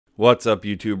What's up,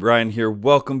 YouTube? Ryan here.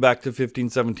 Welcome back to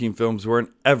 1517 Films, where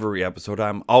in every episode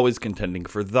I'm always contending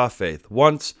for the faith,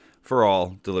 once for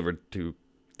all, delivered to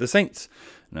the saints.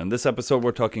 And on this episode,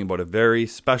 we're talking about a very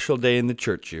special day in the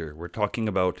church year. We're talking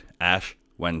about Ash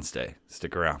Wednesday.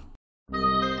 Stick around.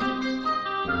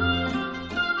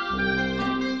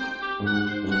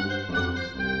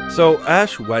 So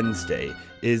Ash Wednesday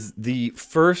is the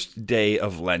first day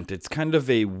of Lent. It's kind of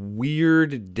a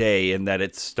weird day in that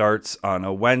it starts on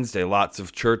a Wednesday. Lots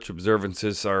of church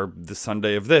observances are the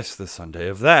Sunday of this, the Sunday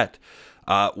of that.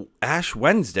 Ash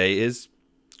Wednesday is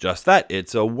just that.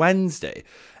 It's a Wednesday.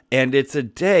 And it's a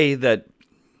day that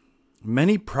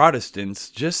many Protestants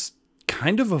just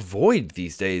kind of avoid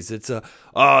these days. It's oh,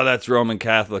 that's Roman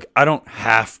Catholic. I don't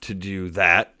have to do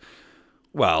that.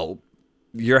 Well,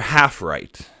 you're half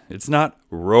right. It's not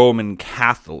Roman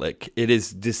Catholic. It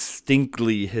is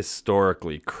distinctly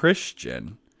historically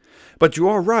Christian. But you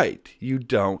are right. You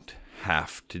don't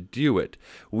have to do it.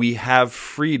 We have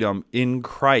freedom in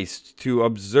Christ to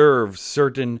observe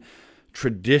certain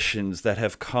traditions that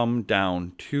have come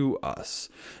down to us.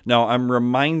 Now, I'm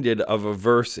reminded of a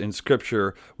verse in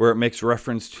Scripture where it makes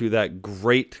reference to that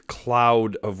great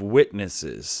cloud of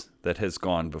witnesses that has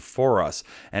gone before us.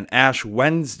 And Ash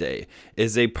Wednesday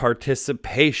is a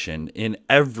participation in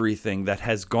everything that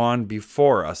has gone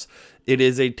before us. It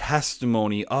is a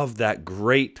testimony of that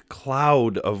great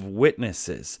cloud of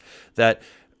witnesses, that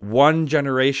one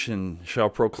generation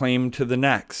shall proclaim to the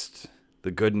next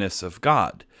the goodness of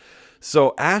God.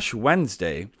 So Ash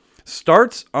Wednesday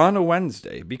starts on a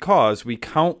Wednesday because we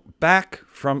count back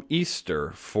from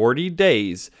Easter 40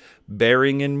 days,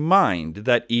 bearing in mind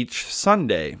that each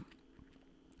Sunday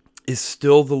is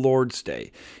still the Lord's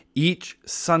Day. Each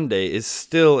Sunday is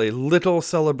still a little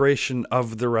celebration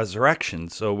of the resurrection.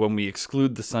 So when we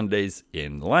exclude the Sundays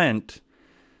in Lent,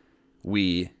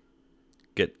 we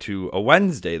get to a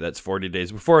Wednesday that's 40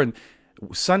 days before. And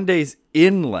Sundays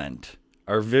in Lent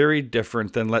are very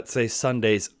different than, let's say,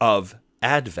 Sundays of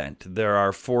Advent. There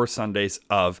are 4 Sundays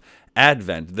of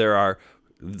Advent. There are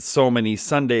so many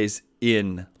Sundays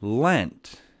in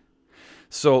Lent.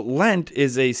 So Lent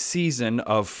is a season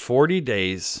of 40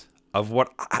 days of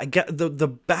what I get. The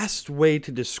best way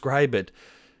to describe it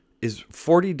is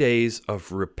 40 days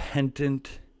of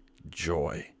repentant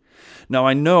joy. Now,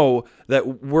 I know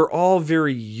that we're all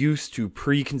very used to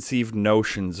preconceived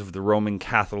notions of the Roman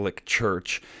Catholic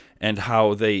Church and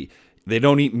how they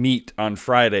don't eat meat on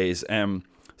Fridays. And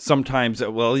sometimes,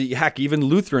 well, heck, even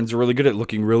Lutherans are really good at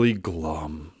looking really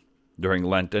glum during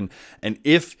Lent. And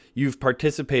if you've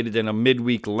participated in a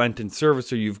midweek Lenten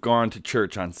service or you've gone to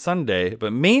church on Sunday,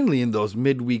 but mainly in those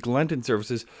midweek Lenten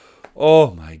services,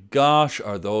 oh my gosh,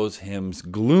 are those hymns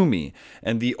gloomy.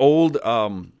 And the old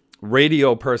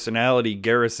radio personality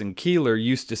Garrison Keillor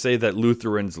used to say that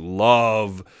Lutherans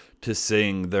love to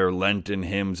sing their Lenten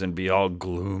hymns and be all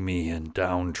gloomy and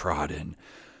downtrodden.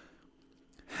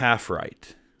 Half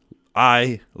right.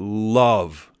 I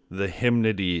love the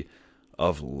hymnody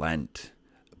of Lent,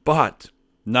 but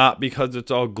not because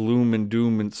it's all gloom and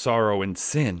doom and sorrow and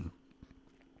sin,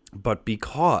 but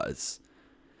because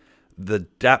the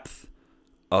depth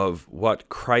of what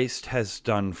Christ has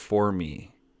done for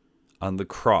me on the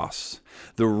cross,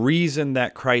 the reason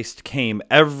that Christ came,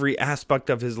 every aspect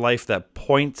of his life that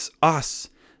points us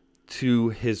to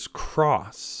his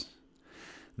cross.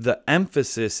 The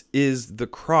emphasis is the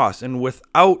cross, and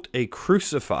without a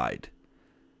crucified,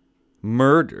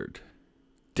 murdered,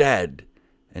 dead,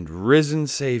 and risen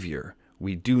Savior,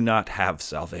 we do not have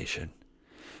salvation.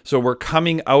 So we're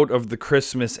coming out of the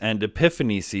Christmas and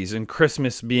Epiphany season,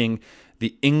 Christmas being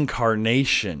the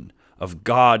incarnation of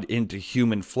God into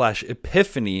human flesh.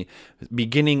 Epiphany,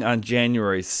 beginning on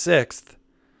January 6th,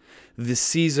 the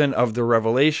season of the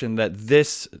revelation that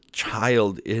this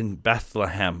child in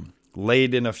Bethlehem,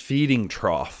 laid in a feeding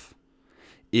trough,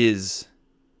 is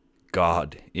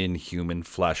God in human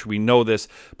flesh. We know this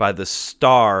by the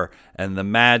star and the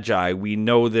magi. We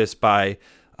know this by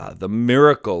the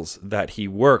miracles that he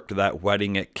worked, that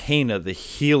wedding at Cana, the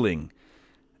healing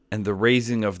and the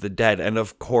raising of the dead, and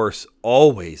of course,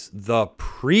 always the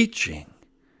preaching.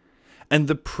 And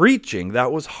the preaching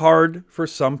that was hard for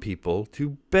some people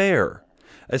to bear,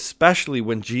 especially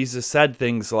when Jesus said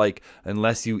things like,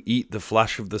 unless you eat the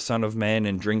flesh of the Son of Man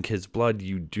and drink his blood,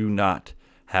 you do not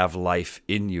have life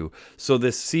in you. So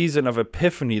this season of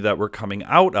Epiphany that we're coming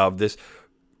out of, this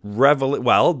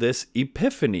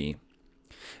Epiphany,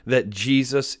 that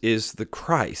Jesus is the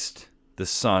Christ, the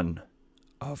Son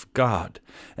of God.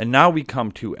 And now we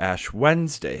come to Ash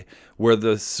Wednesday, where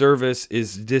the service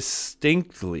is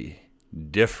distinctly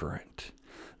different.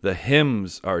 The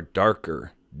hymns are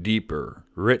darker deeper,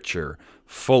 richer,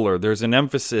 fuller. There's an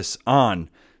emphasis on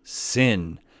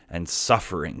sin and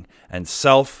suffering and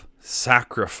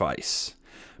self-sacrifice.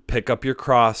 Pick up your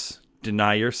cross,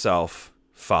 deny yourself,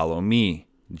 follow me,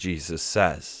 Jesus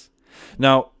says.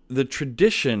 Now, the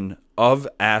tradition of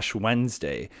Ash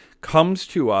Wednesday comes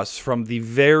to us from the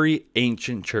very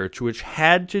ancient church, which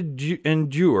had to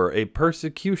endure a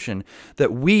persecution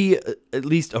that we, at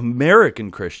least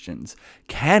American Christians,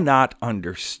 cannot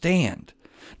understand.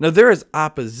 Now, there is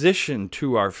opposition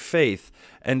to our faith,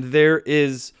 and there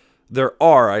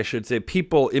are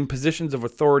people in positions of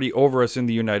authority over us in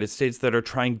the United States that are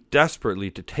trying desperately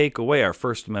to take away our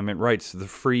First Amendment rights to the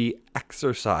free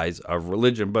exercise of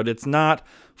religion. But it's not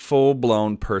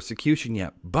full-blown persecution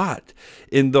yet. But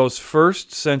in those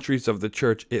first centuries of the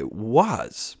church, it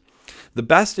was. The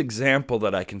best example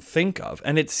that I can think of,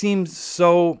 and it seems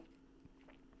so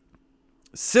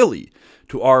silly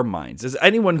to our minds, as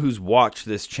anyone who's watched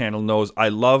this channel knows, I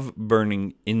love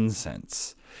burning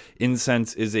incense.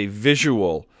 Incense is a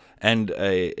visual and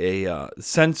a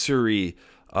sensory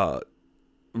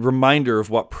reminder of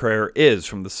what prayer is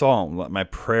from the psalm. Let my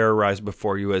prayer rise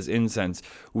before you as incense.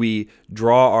 We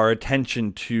draw our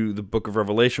attention to the book of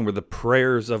Revelation, where the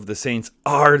prayers of the saints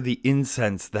are the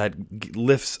incense that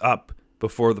lifts up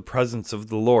before the presence of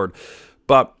the Lord.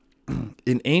 But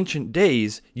in ancient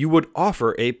days, you would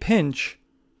offer a pinch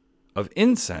of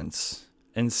incense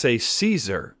and say,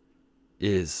 Caesar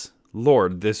is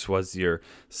Lord. This was your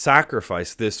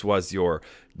sacrifice. This was your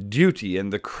duty.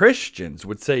 And the Christians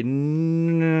would say,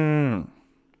 no.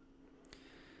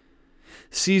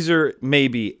 Caesar may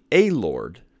be a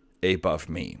Lord above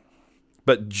me,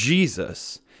 but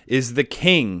Jesus is the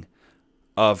King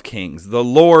of kings, the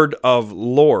Lord of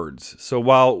lords. So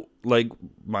while, like,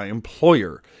 my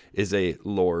employer is a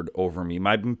lord over me,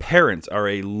 my parents are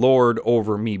a lord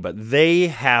over me, but they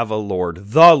have a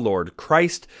Lord, the Lord,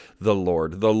 Christ the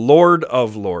Lord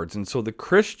of lords. And so the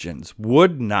Christians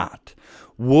would not,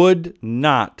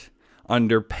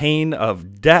 under pain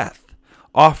of death,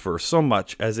 offer so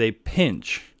much as a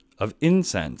pinch of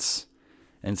incense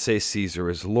and say Caesar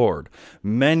is Lord.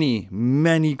 Many,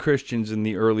 many Christians in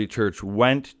the early church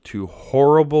went to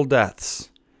horrible deaths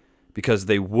because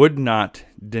they would not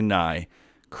deny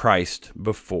Christ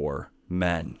before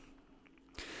men.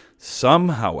 Some,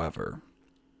 however,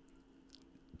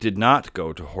 did not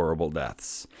go to horrible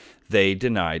deaths. They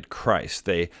denied Christ.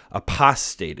 They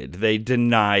apostated. They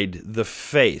denied the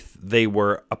faith. They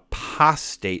were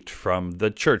apostate from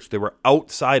the church. They were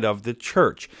outside of the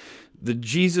church. The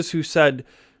Jesus who said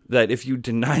that if you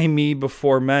deny me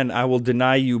before men, I will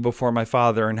deny you before my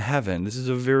Father in heaven. This is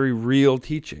a very real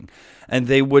teaching. And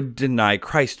they would deny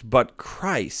Christ. But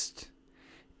Christ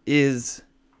is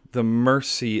the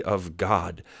mercy of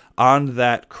God on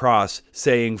that cross,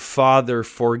 saying, Father,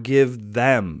 forgive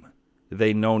them.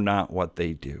 They know not what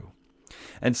they do.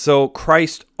 And so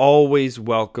Christ always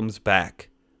welcomes back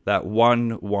that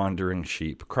one wandering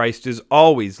sheep. Christ is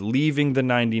always leaving the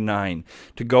 99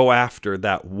 to go after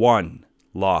that one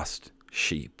lost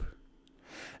sheep.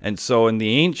 And so in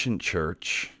the ancient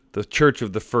church, the church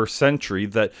of the first century,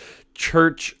 that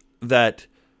church that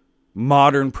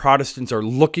modern Protestants are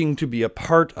looking to be a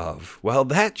part of, well,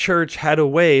 that church had a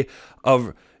way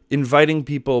of inviting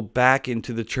people back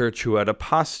into the church who had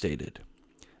apostated.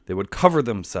 They would cover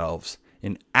themselves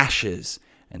in ashes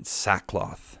and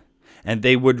sackcloth, and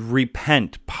they would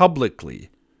repent publicly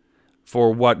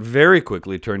for what very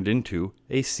quickly turned into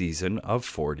a season of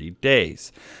 40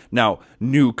 days. Now,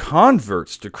 new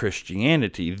converts to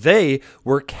Christianity, they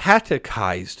were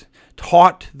catechized,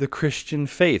 taught the Christian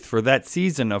faith for that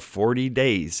season of 40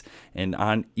 days, and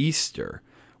on Easter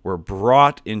were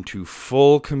brought into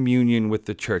full communion with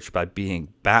the church by being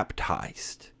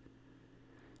baptized.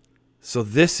 So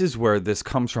this is where this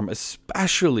comes from,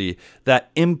 especially that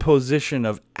imposition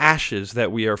of ashes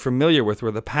that we are familiar with,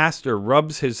 where the pastor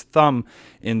rubs his thumb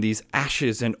in these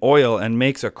ashes and oil and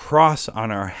makes a cross on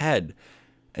our head.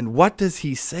 And what does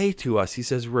he say to us? He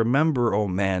says, remember, O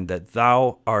man, that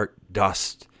thou art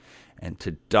dust, and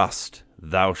to dust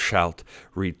thou shalt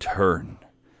return.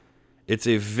 It's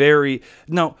a very...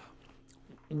 Now,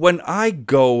 when I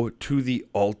go to the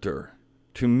altar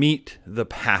to meet the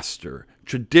pastor,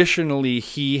 traditionally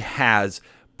he has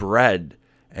bread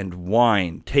and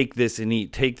wine. Take this and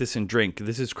eat. Take this and drink.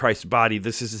 This is Christ's body.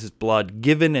 This is his blood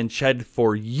given and shed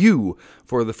for you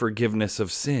for the forgiveness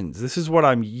of sins. This is what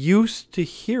I'm used to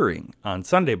hearing on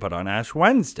Sunday, but on Ash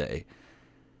Wednesday,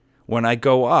 when I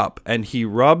go up and he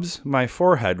rubs my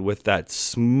forehead with that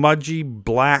smudgy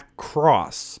black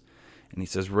cross And he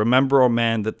says, remember, O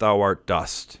man, that thou art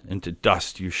dust, and to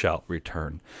dust you shalt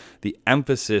return. The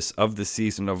emphasis of the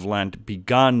season of Lent,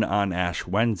 begun on Ash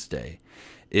Wednesday,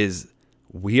 is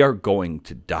we are going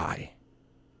to die.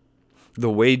 The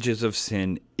wages of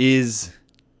sin is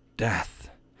death.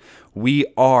 We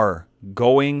are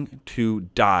going to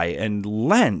die. And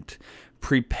Lent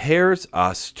prepares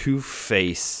us to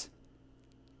face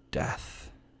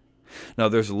death. Now,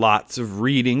 there's lots of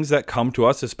readings that come to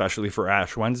us, especially for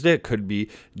Ash Wednesday. It could be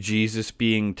Jesus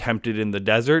being tempted in the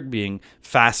desert, being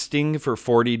fasting for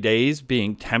 40 days,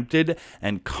 being tempted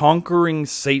and conquering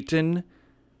Satan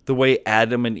the way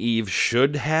Adam and Eve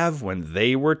should have when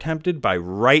they were tempted by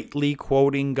rightly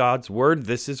quoting God's word.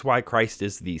 This is why Christ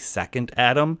is the second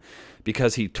Adam,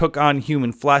 because he took on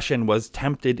human flesh and was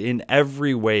tempted in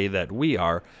every way that we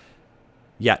are,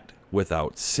 yet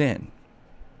without sin.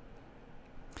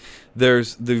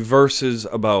 There's the verses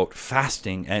about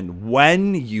fasting and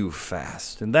when you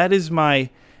fast. And that is my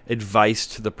advice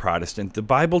to the Protestant. The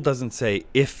Bible doesn't say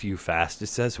if you fast, it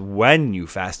says when you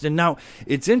fast. And now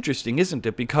it's interesting, isn't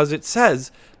it? Because it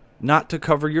says not to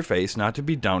cover your face, not to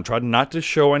be downtrodden, not to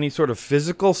show any sort of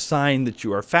physical sign that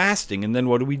you are fasting. And then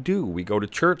what do? We go to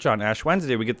church on Ash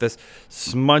Wednesday. We get this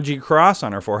smudgy cross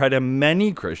on our forehead, and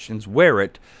many Christians wear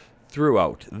it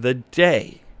throughout the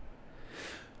day.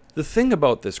 The thing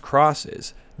about this cross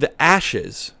is the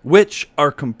ashes, which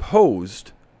are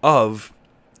composed of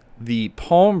the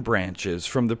palm branches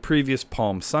from the previous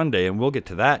Palm Sunday, and we'll get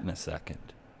to that in a second.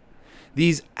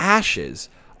 These ashes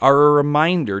are a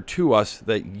reminder to us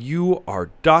that you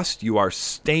are dust, you are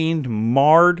stained,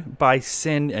 marred by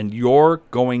sin, and you're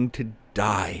going to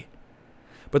die.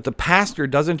 But the pastor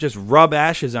doesn't just rub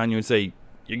ashes on you and say,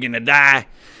 you're going to die.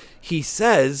 He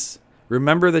says,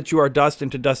 remember that you are dust,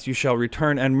 and to dust you shall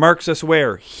return, and marks us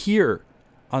where? Here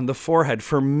on the forehead.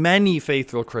 For many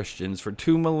faithful Christians, for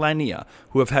 2 millennia,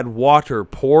 who have had water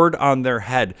poured on their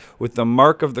head with the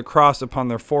mark of the cross upon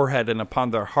their forehead and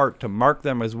upon their heart to mark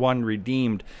them as one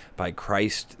redeemed by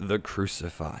Christ the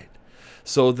crucified.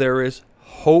 So there is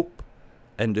hope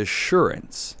and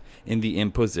assurance in the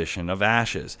imposition of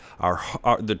ashes.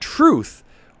 The truth,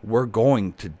 we're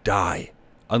going to die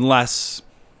unless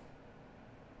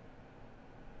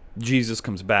Jesus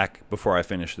comes back before I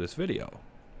finish this video.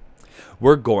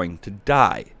 We're going to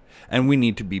die, and we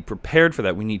need to be prepared for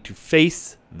that. We need to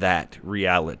face that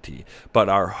reality. But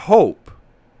our hope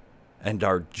and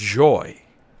our joy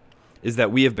is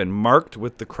that we have been marked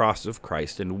with the cross of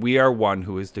Christ, and we are one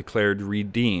who is declared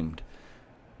redeemed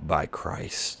by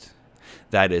Christ.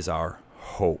 That is our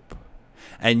hope.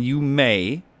 And you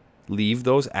may leave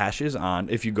those ashes on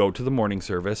if you go to the morning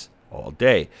service all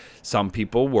day. Some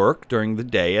people work during the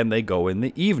day and they go in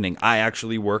the evening. I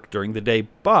actually work during the day,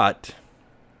 but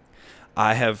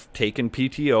I have taken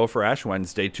PTO for Ash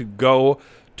Wednesday to go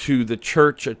to the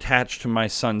church attached to my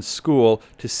son's school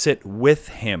to sit with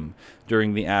him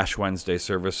during the Ash Wednesday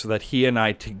service so that he and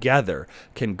I together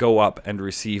can go up and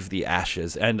receive the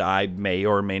ashes. And I may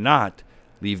or may not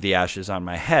leave the ashes on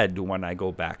my head when I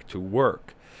go back to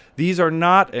work. These are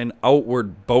not an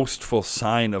outward boastful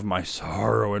sign of my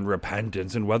sorrow and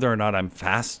repentance and whether or not I'm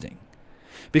fasting.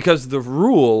 Because the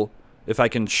rule, if I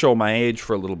can show my age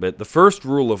for a little bit, the first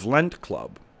rule of Lent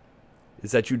Club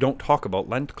is that you don't talk about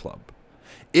Lent Club.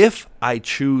 If I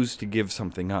choose to give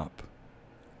something up,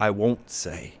 I won't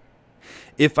say.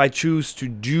 If I choose to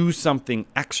do something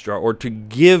extra or to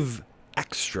give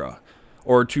extra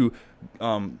or to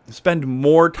spend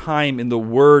more time in the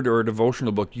Word or a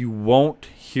devotional book, you won't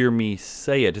hear me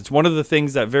say it. It's one of the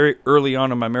things that very early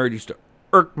on in my marriage used to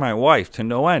irk my wife to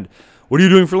no end. What are you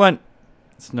doing for Lent?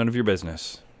 It's none of your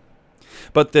business.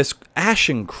 But this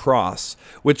ashen cross,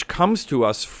 which comes to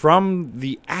us from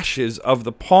the ashes of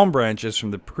the palm branches from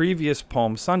the previous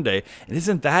Palm Sunday, and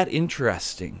isn't that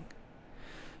interesting?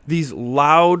 These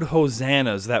loud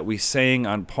hosannas that we sang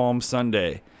on Palm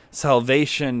Sunday,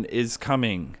 salvation is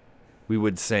coming, we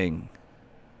would sing.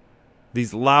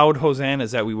 These loud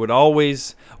hosannas that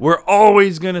we're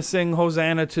always going to sing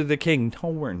Hosanna to the King. No,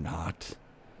 we're not.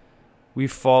 We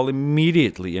fall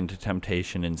immediately into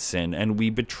temptation and sin, and we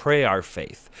betray our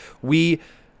faith. We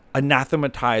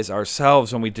anathematize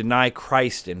ourselves when we deny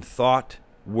Christ in thought,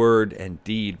 word, and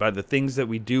deed by the things that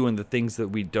we do and the things that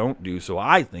we don't do. So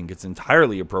I think it's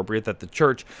entirely appropriate that the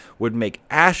church would make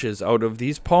ashes out of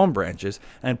these palm branches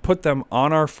and put them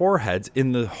on our foreheads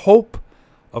in the hope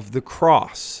of the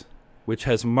cross, which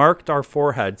has marked our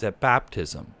foreheads at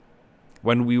baptism,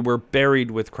 when we were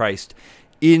buried with Christ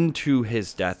into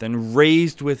his death and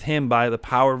raised with him by the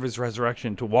power of his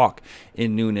resurrection to walk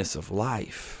in newness of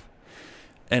life.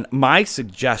 And my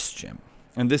suggestion,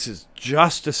 and this is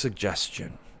just a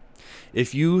suggestion,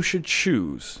 if you should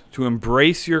choose to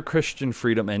embrace your Christian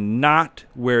freedom and not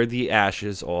wear the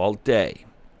ashes all day,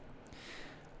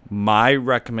 my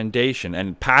recommendation,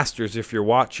 and pastors, if you're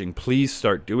watching, please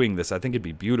start doing this. I think it'd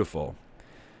be beautiful.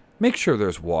 Make sure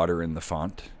there's water in the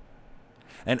font.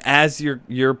 And as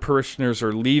your parishioners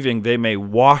are leaving, they may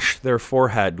wash their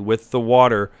forehead with the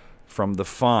water from the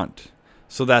font,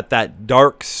 so that that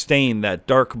dark stain, that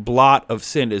dark blot of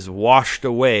sin is washed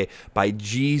away by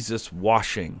Jesus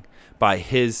washing, by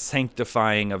his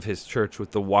sanctifying of his church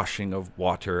with the washing of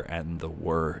water and the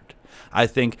word. I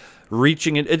think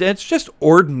reaching it's just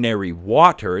ordinary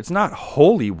water. It's not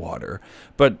holy water,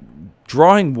 but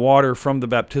drawing water from the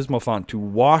baptismal font to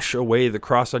wash away the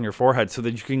cross on your forehead so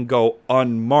that you can go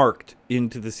unmarked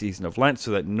into the season of Lent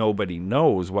so that nobody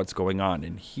knows what's going on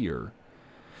in here.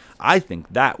 I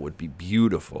think that would be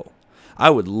beautiful. I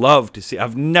would love to see.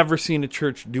 I've never seen a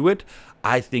church do it.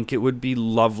 I think it would be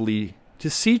lovely to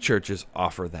see churches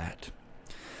offer that.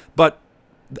 But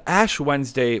Ash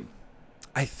Wednesday,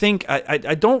 I think I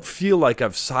don't feel like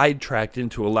I've sidetracked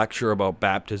into a lecture about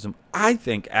baptism. I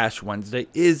think Ash Wednesday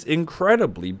is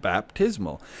incredibly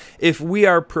baptismal. If we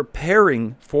are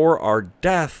preparing for our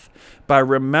death by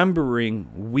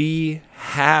remembering we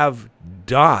have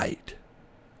died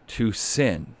to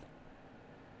sin.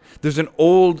 There's an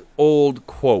old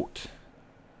quote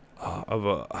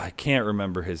I can't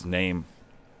remember his name.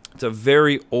 It's a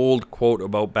very old quote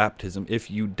about baptism. If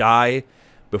you die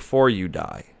before you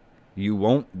die, you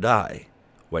won't die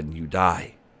when you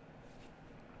die.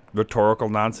 Rhetorical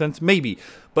nonsense? Maybe.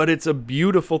 But it's a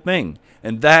beautiful thing.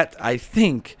 And that, I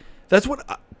think,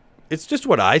 it's just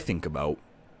what I think about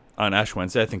on Ash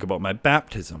Wednesday. I think about my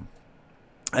baptism.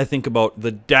 I think about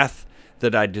the death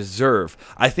that I deserve.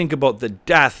 I think about the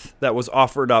death that was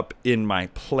offered up in my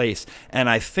place. And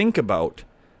I think about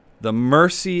the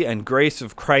mercy and grace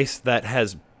of Christ that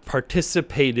has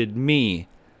participated me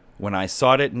when I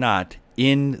sought it not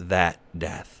in that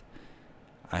death.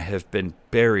 I have been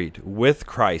buried with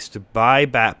Christ by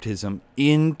baptism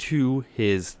into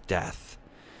his death,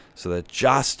 so that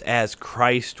just as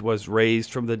Christ was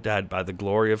raised from the dead by the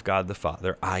glory of God the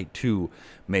Father, I too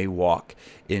may walk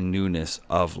in newness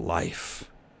of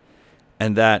life.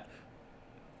 And that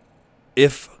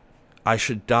if I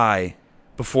should die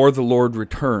before the Lord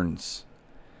returns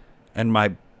and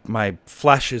my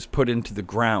flesh is put into the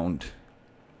ground,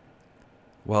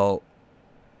 well,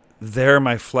 there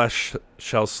my flesh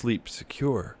shall sleep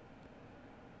secure.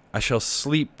 I shall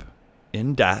sleep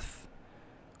in death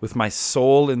with my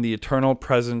soul in the eternal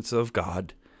presence of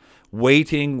God,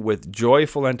 waiting with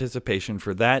joyful anticipation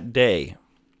for that day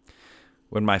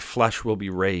when my flesh will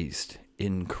be raised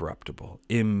incorruptible,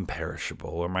 imperishable,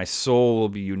 or my soul will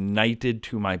be united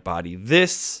to my body.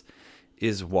 This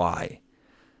is why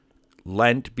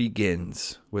Lent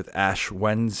begins with Ash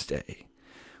Wednesday,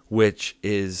 which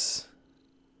is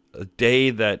a day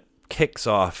that kicks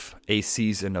off a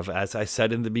season of, as I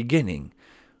said in the beginning,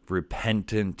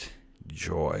 repentant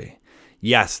joy.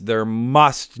 Yes, there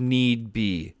must need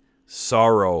be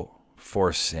sorrow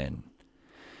for sin.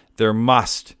 There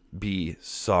must be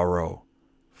sorrow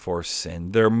for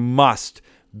sin. There must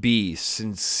be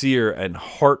sincere and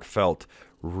heartfelt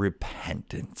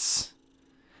repentance.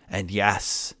 And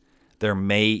yes, there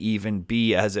may even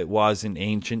be, as it was in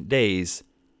ancient days,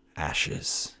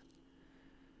 ashes.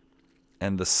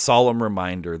 And the solemn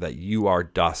reminder that you are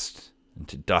dust, and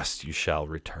to dust you shall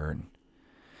return.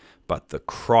 But the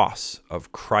cross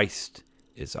of Christ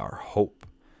is our hope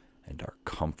and our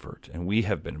comfort. And we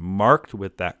have been marked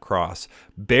with that cross,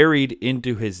 buried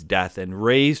into his death, and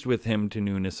raised with him to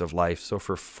newness of life. So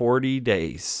for 40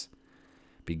 days,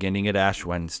 beginning at Ash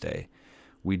Wednesday,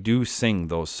 we do sing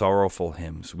those sorrowful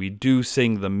hymns. We do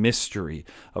sing the mystery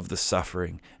of the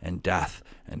suffering and death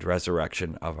and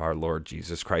resurrection of our Lord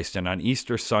Jesus Christ. And on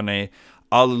Easter Sunday,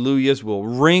 Alleluias will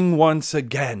ring once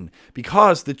again,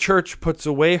 because the church puts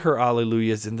away her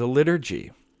Alleluias in the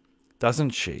liturgy, doesn't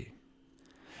she?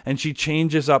 And she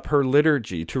changes up her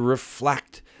liturgy to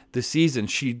reflect the season.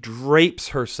 She drapes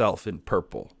herself in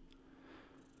purple.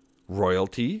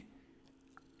 Royalty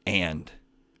and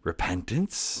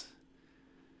repentance.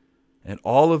 And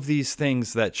all of these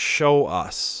things that show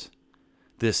us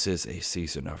this is a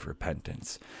season of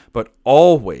repentance. But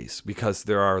always, because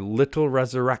there are little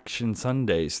resurrection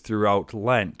Sundays throughout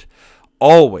Lent,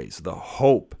 always the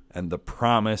hope and the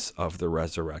promise of the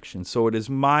resurrection. So it is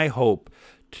my hope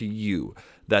to you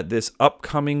that this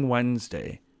upcoming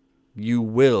Wednesday, you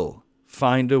will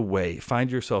find a way,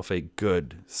 find yourself a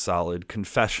good, solid,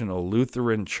 confessional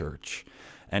Lutheran church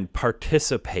and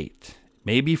participate,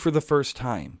 maybe for the first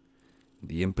time,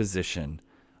 the imposition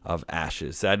of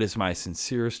ashes. That is my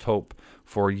sincerest hope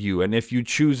for you. And if you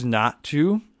choose not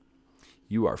to,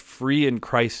 you are free in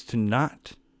Christ to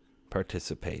not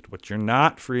participate. What you're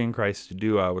not free in Christ to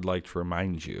do, I would like to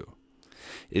remind you,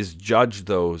 is judge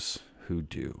those who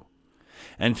do.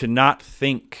 And to not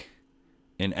think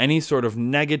in any sort of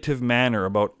negative manner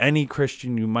about any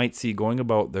Christian you might see going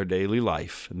about their daily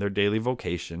life and their daily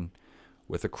vocation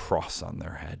with a cross on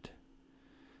their head.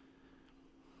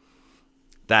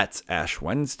 That's Ash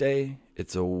Wednesday.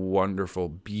 It's a wonderful,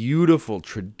 beautiful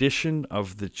tradition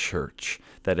of the church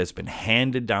that has been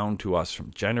handed down to us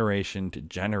from generation to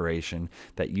generation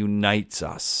that unites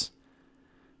us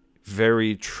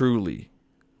very truly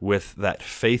with that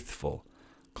faithful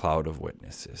cloud of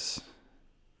witnesses.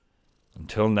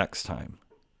 Until next time,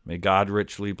 may God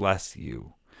richly bless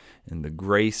you in the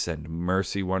grace and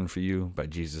mercy won for you by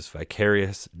Jesus'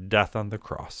 vicarious death on the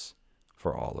cross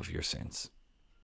for all of your sins.